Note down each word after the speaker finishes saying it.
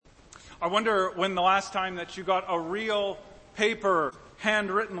I wonder when the last time that you got a real paper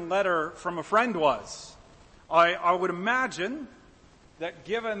handwritten letter from a friend was. I would imagine that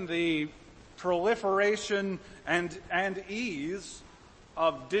given the proliferation and ease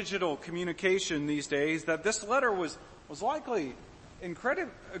of digital communication these days, that this letter was likely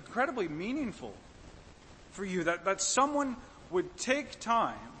incredibly meaningful for you, that someone would take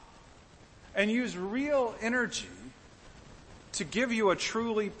time and use real energy to give you a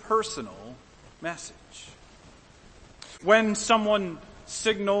truly personal message. When someone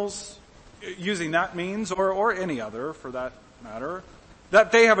signals, using that means, or any other for that matter,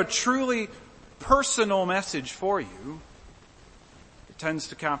 that they have a truly personal message for you, it tends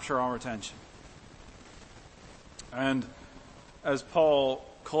to capture our attention. And as Paul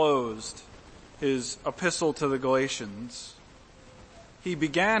closed his epistle to the Galatians, he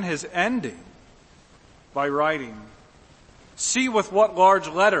began his ending by writing, "See with what large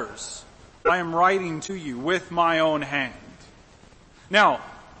letters I am writing to you with my own hand." Now,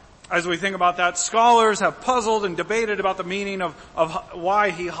 as we think about that, scholars have puzzled and debated about the meaning of why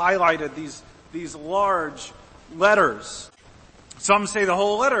he highlighted these large letters. Some say the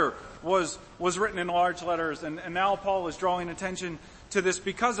whole letter was written in large letters, and now Paul is drawing attention to this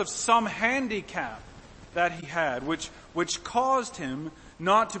because of some handicap that he had, which caused him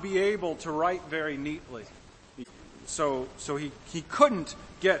not to be able to write very neatly. So he couldn't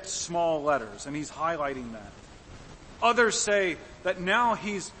get small letters, and he's highlighting that. Others say that now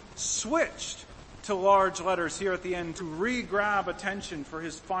he's switched to large letters here at the end to re-grab attention for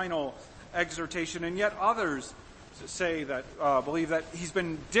his final exhortation, and yet others say that believe that he's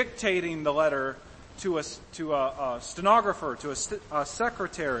been dictating the letter to a stenographer, to a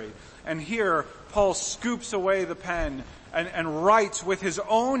secretary, and here Paul scoops away the pen and writes with his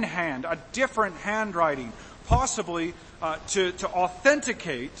own hand, a different handwriting, possibly to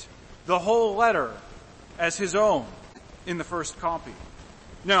authenticate the whole letter as his own in the first copy.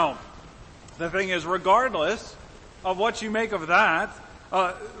 Now, the thing is, regardless of what you make of that,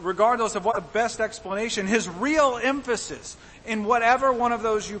 regardless of what the best explanation, his real emphasis in whatever one of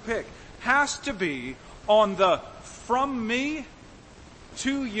those you pick has to be on the from me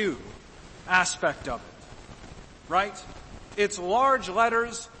to you aspect of it. Right? It's large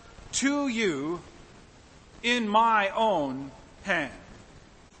letters to you in my own hand.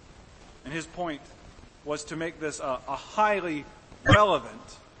 And his point was to make this a highly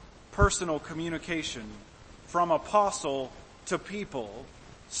relevant personal communication from apostle to people,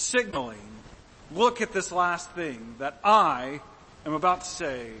 signaling, look at this last thing that I am about to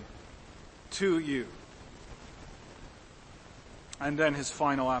say to you. And then his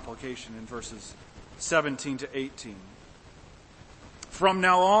final application in verses 17 to 18. From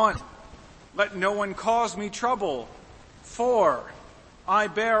now on, let no one cause me trouble, for I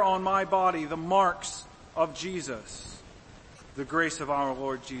bear on my body the marks of Jesus. The grace of our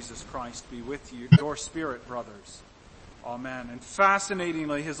Lord Jesus Christ be with you, your spirit, brothers. Amen. And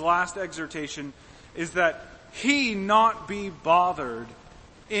fascinatingly, his last exhortation is that he not be bothered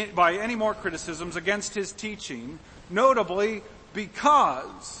by any more criticisms against his teaching, notably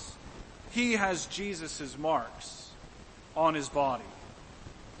because he has Jesus' marks on his body.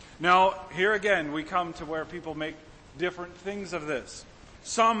 Now, here again, we come to where people make different things of this.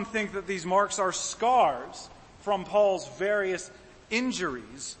 Some think that these marks are scars from Paul's various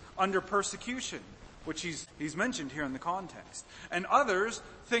injuries under persecution, which he's mentioned here in the context. And others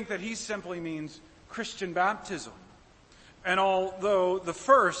think that he simply means Christian baptism. And although the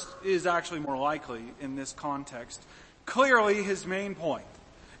first is actually more likely in this context, clearly his main point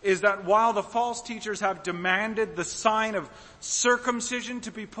is that while the false teachers have demanded the sign of circumcision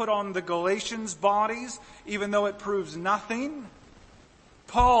to be put on the Galatians' bodies, even though it proves nothing,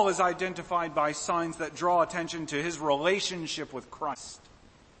 Paul is identified by signs that draw attention to his relationship with Christ.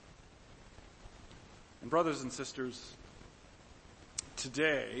 And brothers and sisters,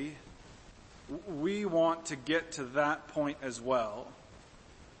 today we want to get to that point as well,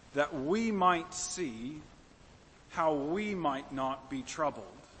 that we might see how we might not be troubled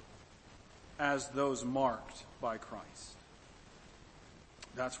as those marked by Christ.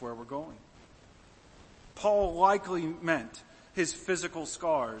 That's where we're going. Paul likely meant his physical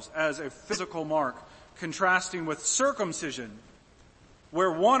scars as a physical mark, contrasting with circumcision,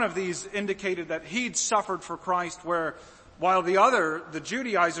 where one of these indicated that he'd suffered for Christ, while the other, the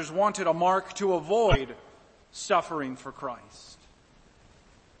Judaizers, wanted a mark to avoid suffering for Christ.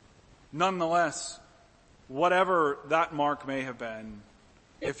 Nonetheless, whatever that mark may have been,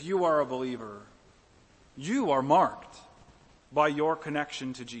 if you are a believer, you are marked by your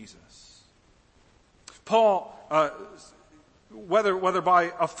connection to Jesus. Paul whether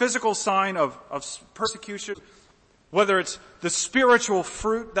by a physical sign of persecution, whether it's the spiritual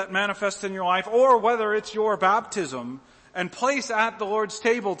fruit that manifests in your life, or whether it's your baptism and place at the Lord's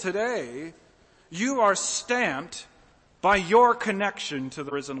table today, you are stamped by your connection to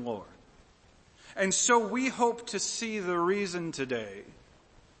the risen Lord. And so we hope to see the reason today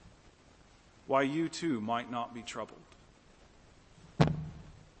why you too might not be troubled.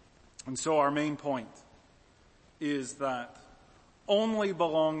 And so our main point is that only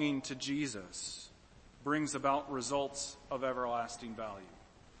belonging to Jesus brings about results of everlasting value.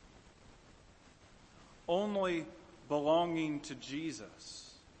 Only belonging to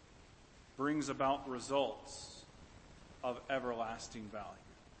Jesus brings about results of everlasting value.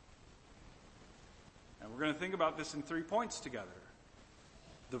 And we're going to think about this in 3 points together.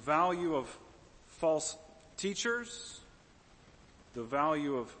 The value of false teachers, the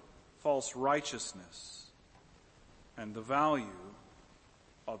value of false righteousness, and the value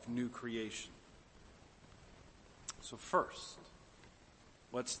of new creation. So first,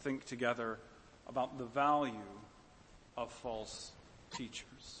 let's think together about the value of false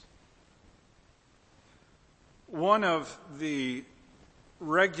teachers. One of the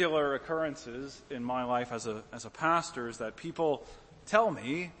regular occurrences in my life as a pastor is that people tell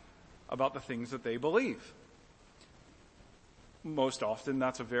me about the things that they believe. Most often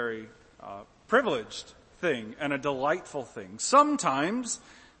that's a very privileged thing and a delightful thing. Sometimes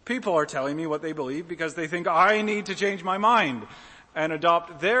people are telling me what they believe because they think I need to change my mind and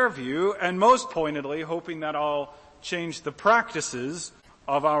adopt their view, and most pointedly hoping that I'll change the practices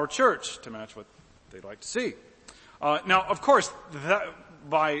of our church to match what they'd like to see. Now, of course, that,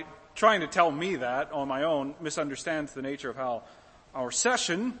 by trying to tell me that on my own, misunderstands the nature of how our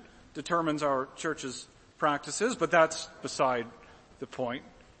session determines our church's practices, but that's beside the point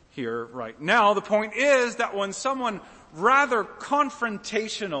here right now. The point is that when someone rather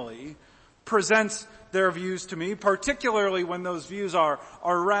confrontationally presents their views to me, particularly when those views are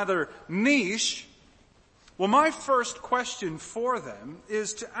rather niche, well, my first question for them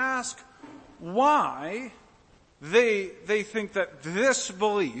is to ask why they think that this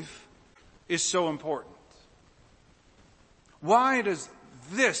belief is so important. Why does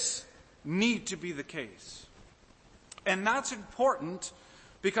this need to be the case? And that's important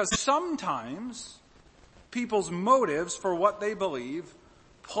because sometimes people's motives for what they believe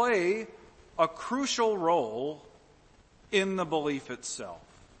play a crucial role in the belief itself.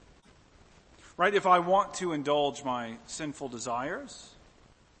 Right? If I want to indulge my sinful desires,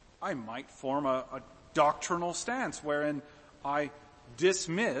 I might form a doctrinal stance wherein I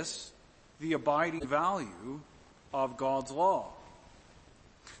dismiss the abiding value of God's law.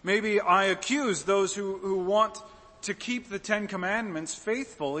 Maybe I accuse those who want to keep the Ten Commandments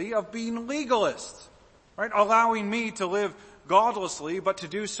faithfully of being legalists, right? Allowing me to live godlessly, but to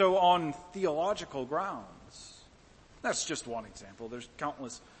do so on theological grounds. That's just one example. There's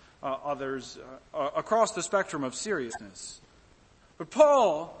countless others across the spectrum of seriousness. But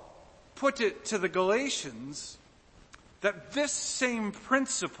Paul put it to the Galatians that this same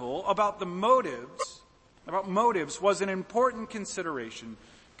principle about motives was an important consideration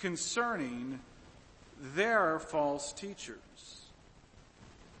concerning their false teachers.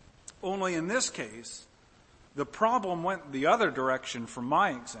 Only in this case, the problem went the other direction from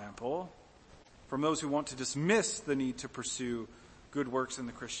my example, from those who want to dismiss the need to pursue good works in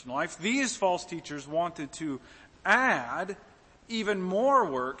the Christian life. These false teachers wanted to add even more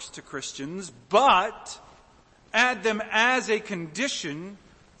works to Christians, but add them as a condition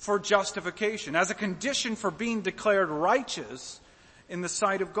for justification, as a condition for being declared righteous in the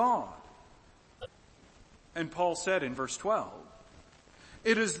sight of God. And Paul said in verse 12,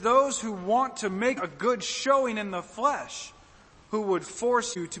 it is those who want to make a good showing in the flesh who would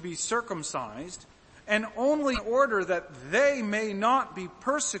force you to be circumcised, and only in order that they may not be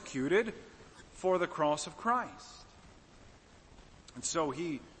persecuted for the cross of Christ. And so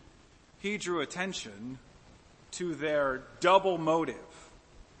he drew attention to their double motive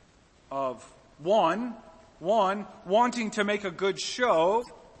of one, wanting to make a good show,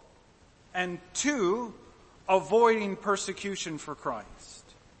 and two, avoiding persecution for Christ.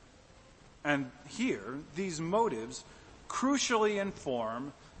 And here, these motives crucially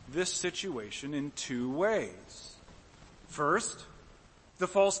inform this situation in two ways. First, the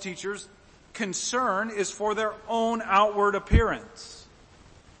false teachers' concern is for their own outward appearance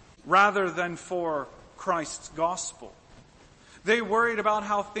rather than for Christ's gospel. They worried about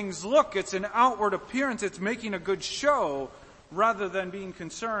how things look. It's an outward appearance. It's making a good show rather than being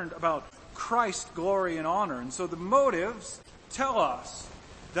concerned about Christ's glory and honor. And so the motives tell us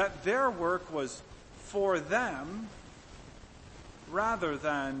that their work was for them rather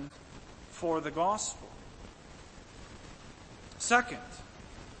than for the gospel. Second,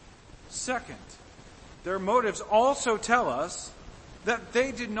 their motives also tell us that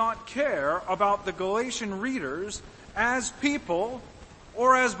they did not care about the Galatian readers as people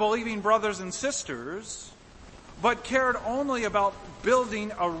or as believing brothers and sisters, but cared only about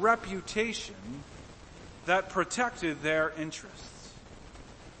building a reputation that protected their interests.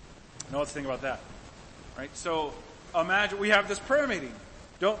 Now let's think about that. Right? So imagine we have this prayer meeting,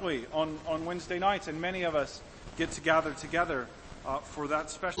 don't we, on Wednesday nights, and many of us get to gather together for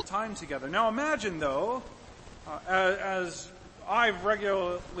that special time together. Now imagine, though, as I've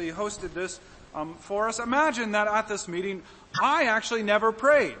regularly hosted this for us, imagine that at this meeting I actually never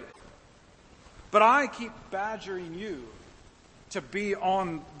prayed, but I keep badgering you to be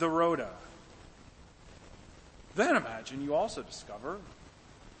on the rota. Then imagine you also discover,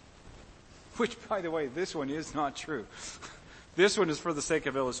 which, by the way, this one is not true. This one is for the sake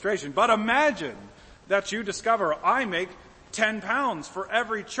of illustration. But imagine that you discover I make 10 pounds for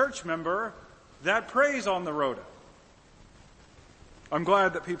every church member that prays on the rota. I'm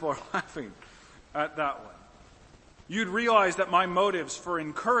glad that people are laughing at that one. You'd realize that my motives for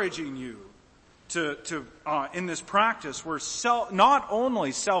encouraging you to in this practice were not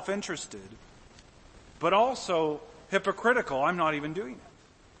only self-interested, but also hypocritical. I'm not even doing it.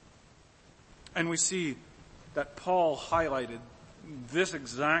 And we see that Paul highlighted this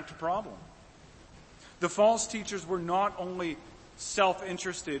exact problem. The false teachers were not only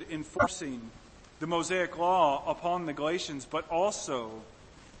self-interested in forcing the Mosaic law upon the Galatians, but also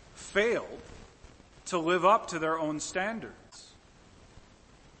failed to live up to their own standards.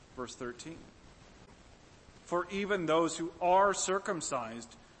 Verse 13. For even those who are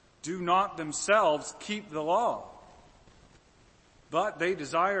circumcised do not themselves keep the law, but they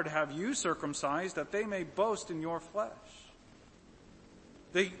desire to have you circumcised that they may boast in your flesh.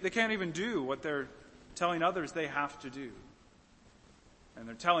 They can't even do what they're telling others they have to do. And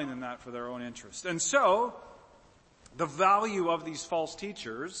they're telling them that for their own interest. And so, the value of these false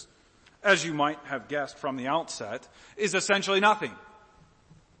teachers, as you might have guessed from the outset, is essentially nothing.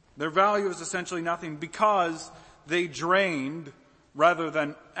 Their value is essentially nothing because they drained rather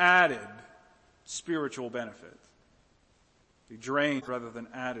than added spiritual benefit. They drained rather than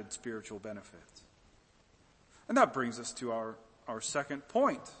added spiritual benefit. And that brings us to our second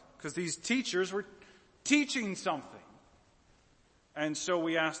point, because these teachers were teaching something. And so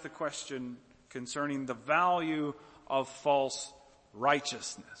we ask the question concerning the value of false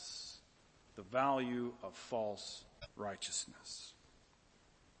righteousness. The value of false righteousness.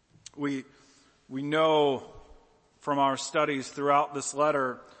 We know from our studies throughout this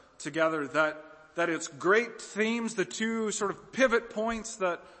letter together that its great themes, the two sort of pivot points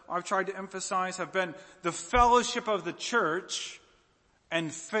that I've tried to emphasize, have been the fellowship of the church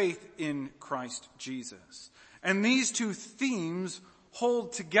and faith in Christ Jesus. And these two themes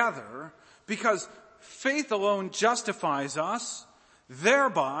hold together because faith alone justifies us,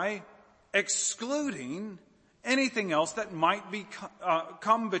 thereby excluding anything else that might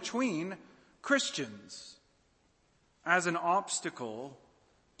come between Christians as an obstacle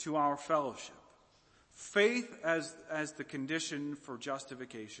to our fellowship. Faith as the condition for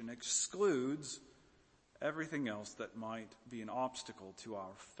justification excludes everything else that might be an obstacle to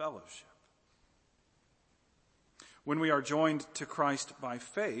our fellowship. When we are joined to Christ by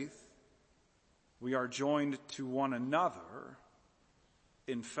faith, we are joined to one another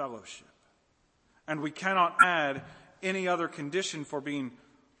in fellowship. And we cannot add any other condition for being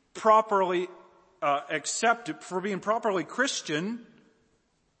properly accepted, for being properly Christian,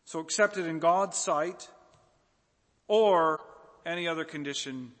 so accepted in God's sight, or any other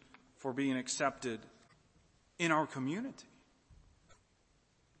condition for being accepted in our community.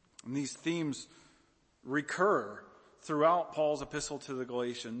 And these themes recur throughout Paul's epistle to the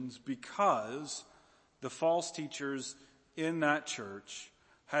Galatians because the false teachers in that church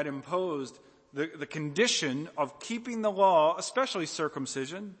had imposed the condition of keeping the law, especially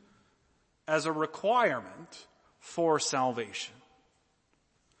circumcision, as a requirement for salvation.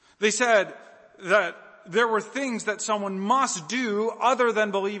 They said that there were things that someone must do other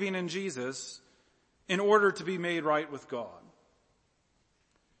than believing in Jesus in order to be made right with God.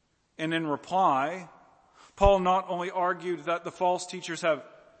 And in reply, Paul not only argued that the false teachers have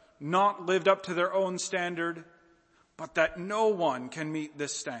not lived up to their own standard, but that no one can meet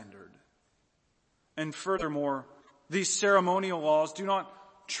this standard. And furthermore, these ceremonial laws do not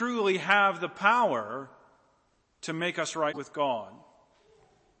truly have the power to make us right with God.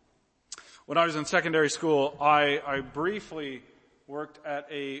 When I was in secondary school, I briefly worked at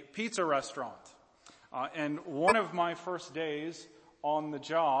a pizza restaurant. And one of my first days on the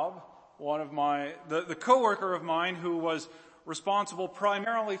job, the coworker of mine who was responsible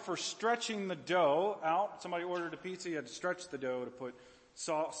primarily for stretching the dough out. Somebody ordered a pizza, you had to stretch the dough to put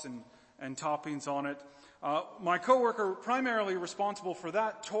sauce and toppings on it. My coworker, primarily responsible for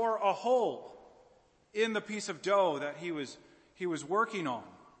that, tore a hole in the piece of dough that he was working on.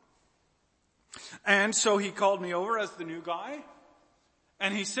 And so he called me over as the new guy,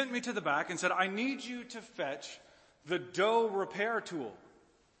 and he sent me to the back and said, I need you to fetch the dough repair tool.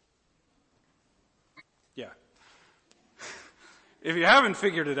 Yeah. If you haven't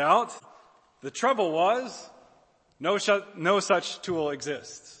figured it out, the trouble was no such tool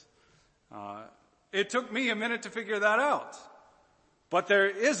exists. It took me a minute to figure that out. But there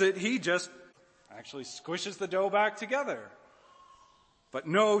is it. He just actually squishes the dough back together. But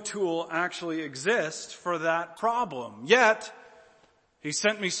no tool actually exists for that problem. Yet, he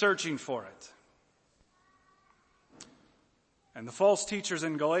sent me searching for it. And the false teachers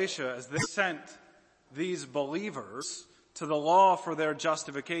in Galatia, as they sent these believers to the law for their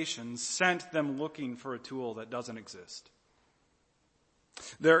justification, sent them looking for a tool that doesn't exist.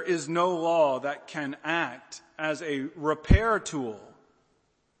 There is no law that can act as a repair tool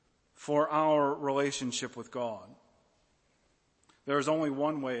for our relationship with God. There is only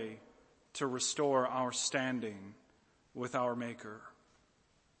one way to restore our standing with our Maker.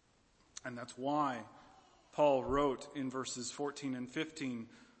 And that's why Paul wrote in verses 14 and 15,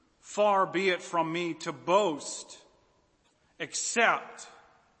 far be it from me to boast except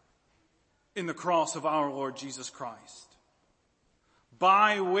in the cross of our Lord Jesus Christ,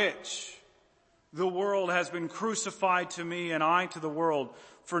 by which the world has been crucified to me and I to the world.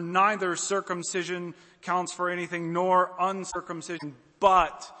 For neither circumcision counts for anything nor uncircumcision,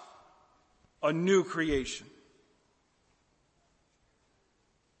 but a new creation.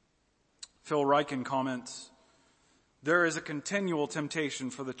 Phil Ryken comments, there is a continual temptation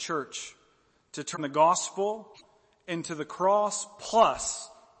for the church to turn the gospel into the cross plus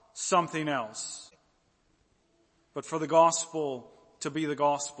something else. But for the gospel to be the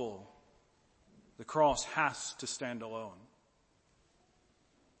gospel, the cross has to stand alone.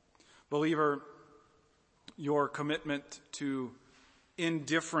 Believer, your commitment to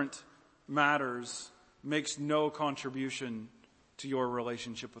indifferent matters makes no contribution to your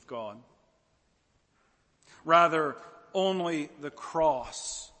relationship with God. Rather, only the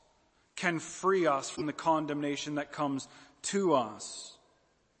cross can free us from the condemnation that comes to us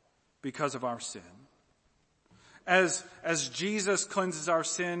because of our sin. As Jesus cleanses our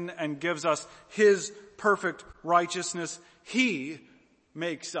sin and gives us His perfect righteousness, He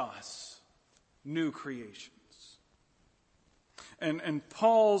makes us new creations. And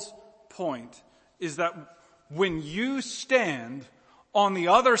Paul's point is that when you stand on the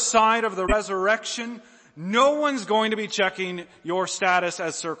other side of the resurrection, no one's going to be checking your status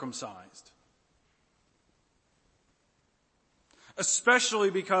as circumcised. Especially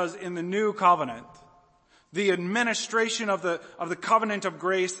because in the new covenant, the administration of the covenant of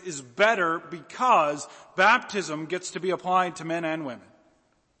grace is better because baptism gets to be applied to men and women.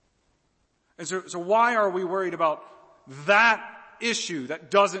 And so why are we worried about that issue that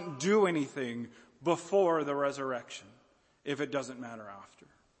doesn't do anything before the resurrection if it doesn't matter after?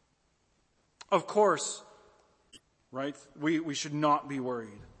 Of course, right, we should not be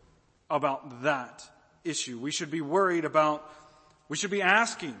worried about that issue. We should be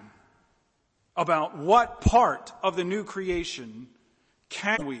asking about what part of the new creation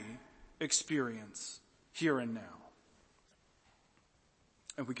can we experience here and now.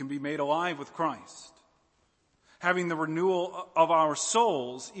 And we can be made alive with Christ, having the renewal of our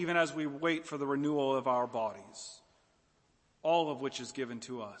souls even as we wait for the renewal of our bodies, all of which is given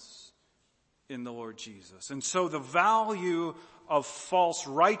to us in the Lord Jesus. And so the value of false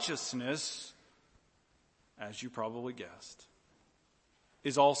righteousness, as you probably guessed,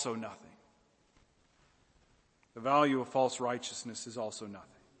 is also nothing. The value of false righteousness is also nothing.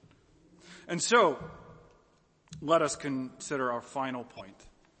 And so, let us consider our final point,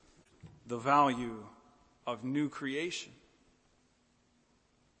 the value of new creation.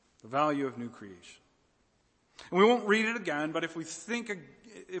 The value of new creation. And we won't read it again, but if we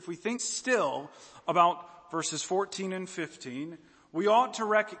think still about verses 14 and 15, we ought to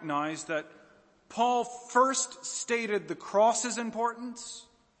recognize that Paul first stated the cross's importance,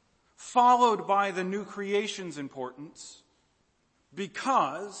 followed by the new creation's importance,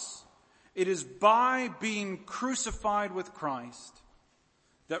 because it is by being crucified with Christ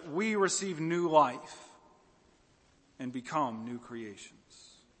that we receive new life and become new creations.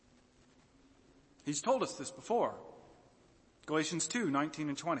 He's told us this before. Galatians 2:19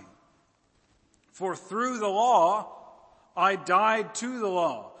 and 20. For through the law, I died to the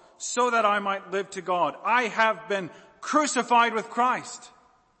law so that I might live to God. I have been crucified with Christ.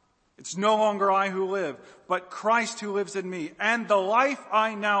 It's no longer I who live, but Christ who lives in me. And the life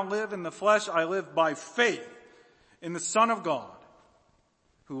I now live in the flesh, I live by faith in the Son of God,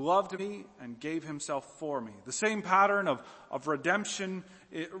 who loved me and gave himself for me. The same pattern of redemption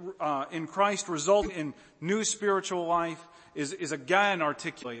in Christ resulting in new spiritual life is again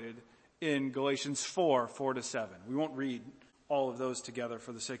articulated in Galatians 4:4-7. We won't read all of those together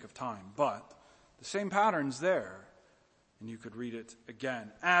for the sake of time, but the same pattern's there. And you could read it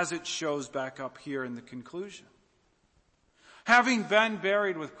again as it shows back up here in the conclusion. Having been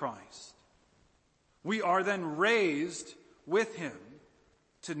buried with Christ, we are then raised with him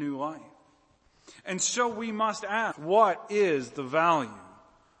to new life. And so we must ask, what is the value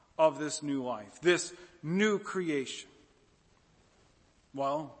of this new life, this new creation?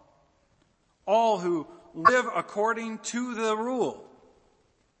 Well, all who live according to the rule,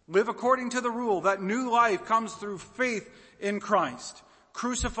 that new life comes through faith in Christ,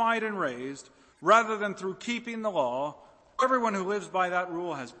 crucified and raised, rather than through keeping the law. Everyone who lives by that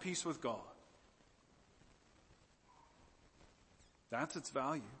rule has peace with God. That's its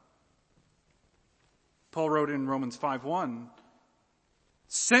value. Paul wrote in Romans 5:1,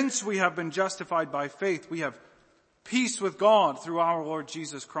 since we have been justified by faith, we have peace with God through our Lord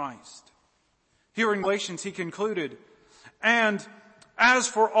Jesus Christ. Here in Galatians, he concluded, and as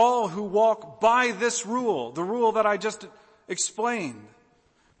for all who walk by this rule, the rule that I just explained,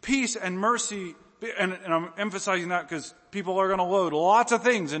 peace and mercy, and I'm emphasizing that because people are going to load lots of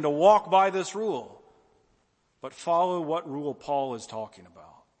things into walk by this rule. But follow what rule Paul is talking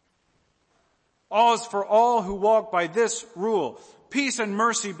about. As for all who walk by this rule, peace and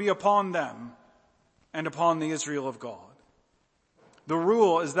mercy be upon them and upon the Israel of God. The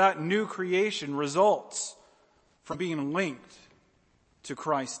rule is that new creation results from being linked to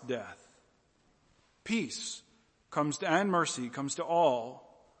Christ's death. Peace comes to, and mercy comes to all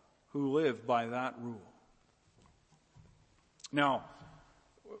who live by that rule. Now,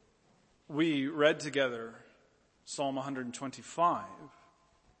 we read together Psalm 125.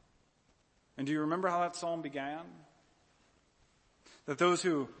 And do you remember how that psalm began? That those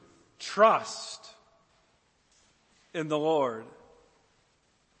who trust in the Lord,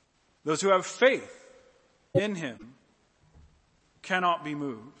 those who have faith in him, cannot be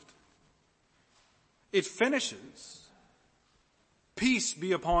moved. It finishes, peace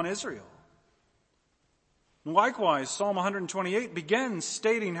be upon Israel. Likewise, Psalm 128 begins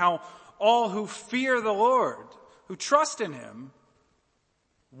stating how all who fear the Lord, who trust in him,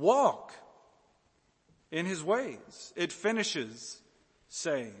 walk in his ways. It finishes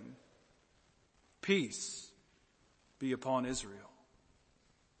saying, peace be upon Israel.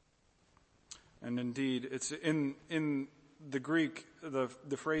 And indeed, it's in the Greek, the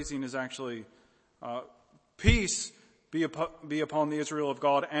phrasing is actually, peace be upon the Israel of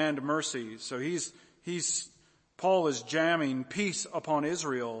God and mercy. So Paul is jamming peace upon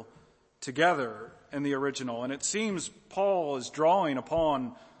Israel together in the original. And it seems Paul is drawing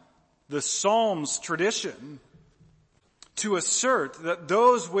upon the Psalms tradition to assert that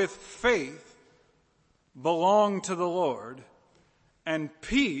those with faith belong to the Lord, and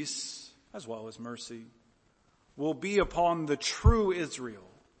peace, as well as mercy, will be upon the true Israel,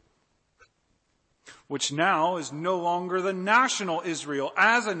 which now is no longer the national Israel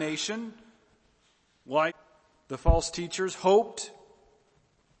as a nation, like the false teachers hoped,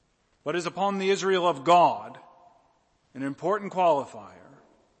 but is upon the Israel of God, an important qualifier,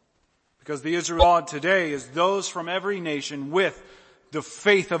 because the Israel of God today is those from every nation with the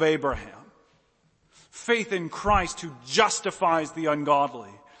faith of Abraham, faith in Christ who justifies the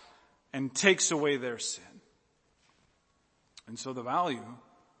ungodly and takes away their sin. And so the value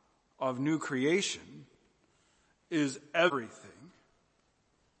of new creation is everything,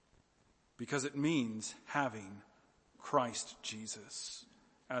 because it means having Christ Jesus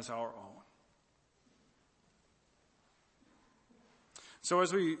as our own. So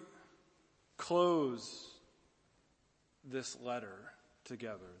as we close this letter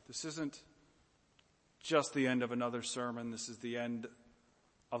together, this isn't just the end of another sermon, this is the end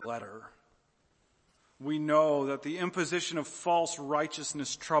of a letter. We know that the imposition of false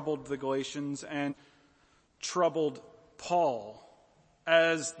righteousness troubled the Galatians and troubled Paul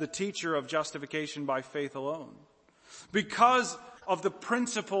as the teacher of justification by faith alone. Because of the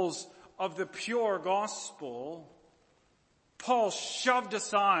principles of the pure gospel, Paul shoved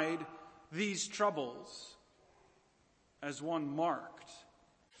aside these troubles as one marked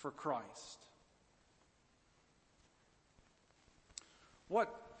for Christ. What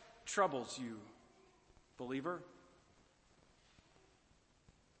troubles you, believer?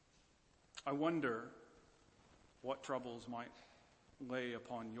 I wonder what troubles might lay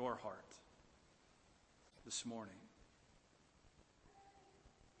upon your heart this morning.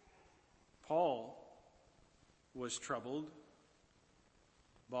 Paul was troubled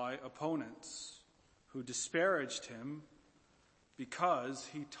by opponents who disparaged him because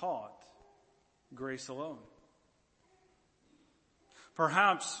he taught grace alone.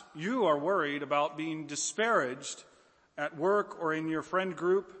 Perhaps you are worried about being disparaged at work or in your friend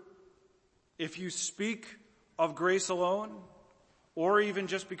group if you speak of grace alone, or even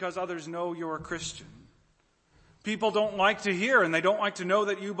just because others know you're a Christian. People don't like to hear and they don't like to know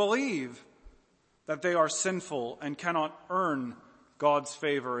that you believe that they are sinful and cannot earn God's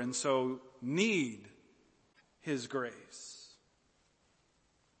favor and so need His grace.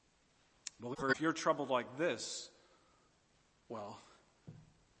 But if you're troubled like this, well,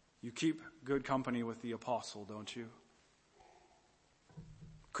 you keep good company with the apostle, don't you?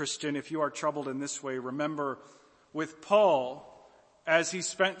 Christian, if you are troubled in this way, remember with Paul, as he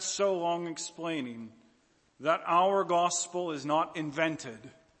spent so long explaining that our gospel is not invented,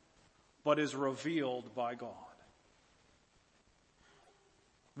 but is revealed by God.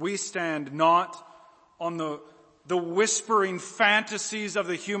 We stand not on the whispering fantasies of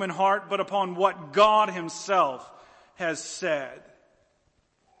the human heart, but upon what God Himself has said.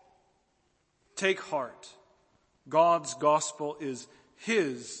 Take heart. God's gospel is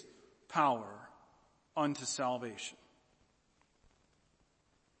His power unto salvation.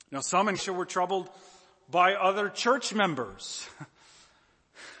 Now, some in were troubled by other church members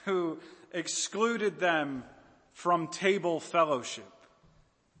who excluded them from table fellowship.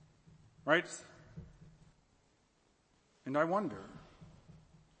 Right? And I wonder,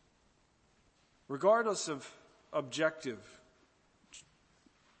 regardless of objective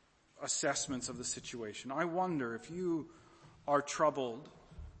assessments of the situation, I wonder if you are troubled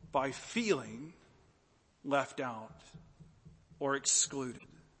by feeling left out or excluded.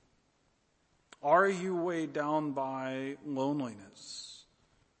 Are you weighed down by loneliness,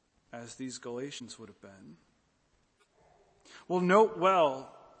 as these Galatians would have been? Well, note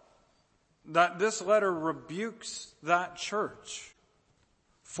well that this letter rebukes that church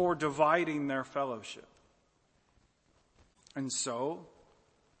for dividing their fellowship. And so,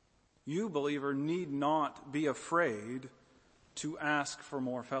 you, believer, need not be afraid to ask for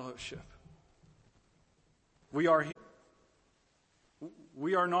more fellowship. We are here.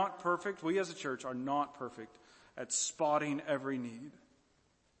 We are not perfect. We as a church are not perfect at spotting every need.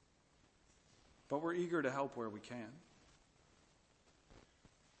 But we're eager to help where we can.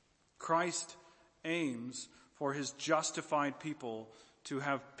 Christ aims for His justified people to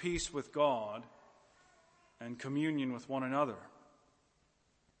have peace with God and communion with one another.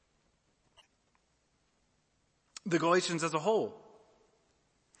 The Galatians as a whole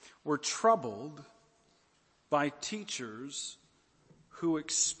were troubled by teachers who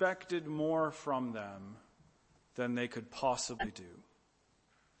expected more from them than they could possibly do.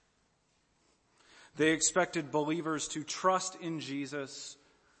 They expected believers to trust in Jesus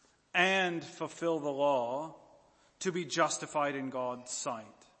and fulfill the law to be justified in God's sight.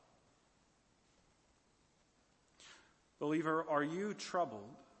 Believer, are you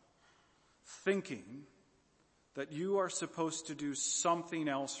troubled thinking that you are supposed to do something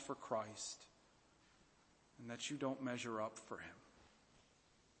else for Christ and that you don't measure up for Him?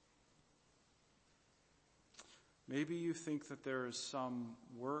 Maybe you think that there is some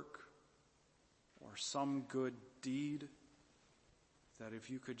work or some good deed that if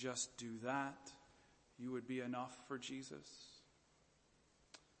you could just do that, you would be enough for Jesus.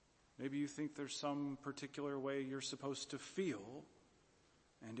 Maybe you think there's some particular way you're supposed to feel,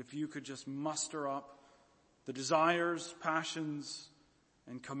 and if you could just muster up the desires, passions,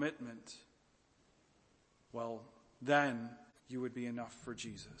 and commitment, well, then you would be enough for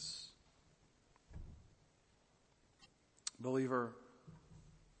Jesus. Believer,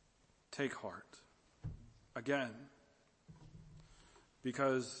 take heart. Again,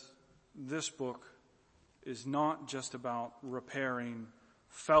 because this book is not just about repairing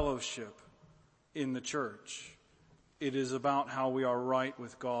fellowship in the church. It is about how we are right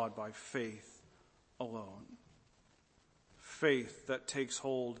with God by faith alone. Faith that takes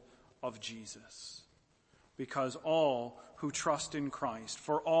hold of Jesus. Because all who trust in Christ,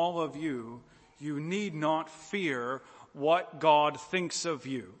 for all of you, you need not fear what God thinks of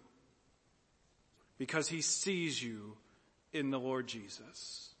you. Because He sees you in the Lord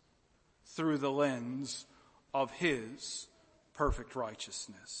Jesus through the lens of His perfect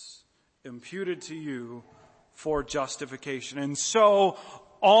righteousness, imputed to you for justification. And so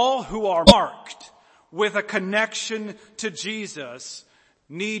all who are marked with a connection to Jesus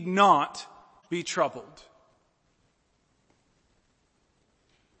need not be troubled.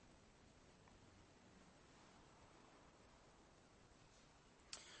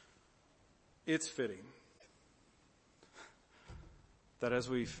 It's fitting that as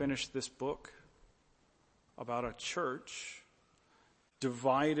we finish this book about a church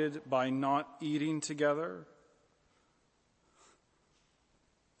divided by not eating together,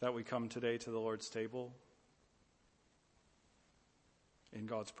 that we come today to the Lord's table in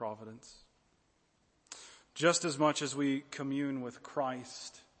God's providence. Just as much as we commune with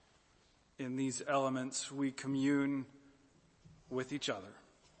Christ in these elements, we commune with each other.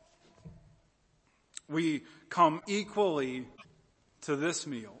 We come equally to this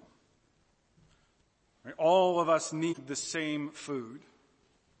meal. All of us need the same food.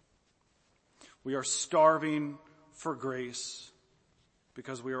 We are starving for grace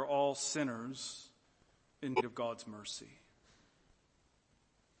because we are all sinners in need of God's mercy.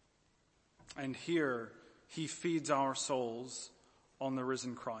 And here he feeds our souls on the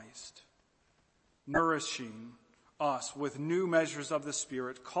risen Christ, nourishing us with new measures of the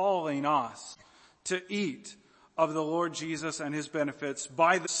Spirit, calling us to eat of the Lord Jesus and his benefits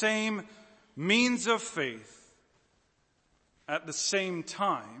by the same means of faith at the same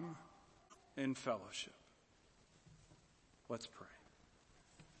time in fellowship. Let's pray.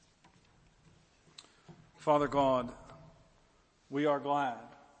 Father God, we are glad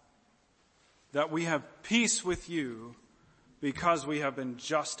that we have peace with you because we have been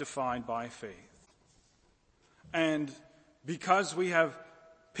justified by faith. And because we have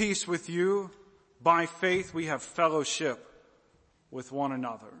peace with you, by faith we have fellowship with one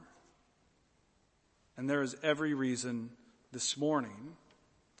another. And there is every reason this morning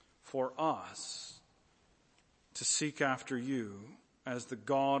for us to seek after you as the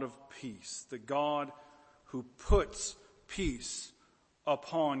God of peace, the God who puts peace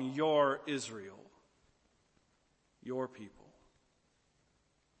upon your Israel, your people.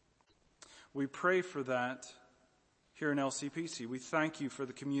 We pray for that here in LCPC. We thank you for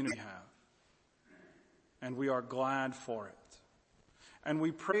the community we have, and we are glad for it. And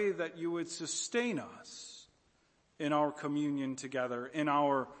we pray that you would sustain us in our communion together, in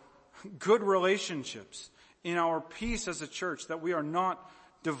our good relationships, in our peace as a church, that we are not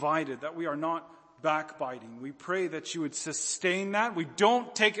divided, that we are not backbiting. We pray that you would sustain that. We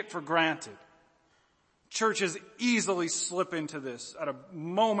don't take it for granted. Churches easily slip into this at a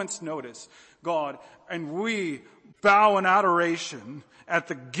moment's notice, God, and we bow in adoration at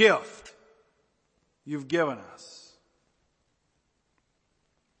the gift you've given us.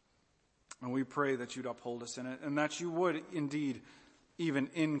 And we pray that you'd uphold us in it, and that you would indeed even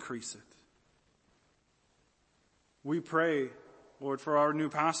increase it. We pray, Lord, for our new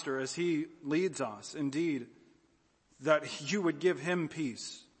pastor as he leads us, indeed, that you would give him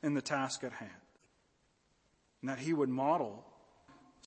peace in the task at hand, and that he would model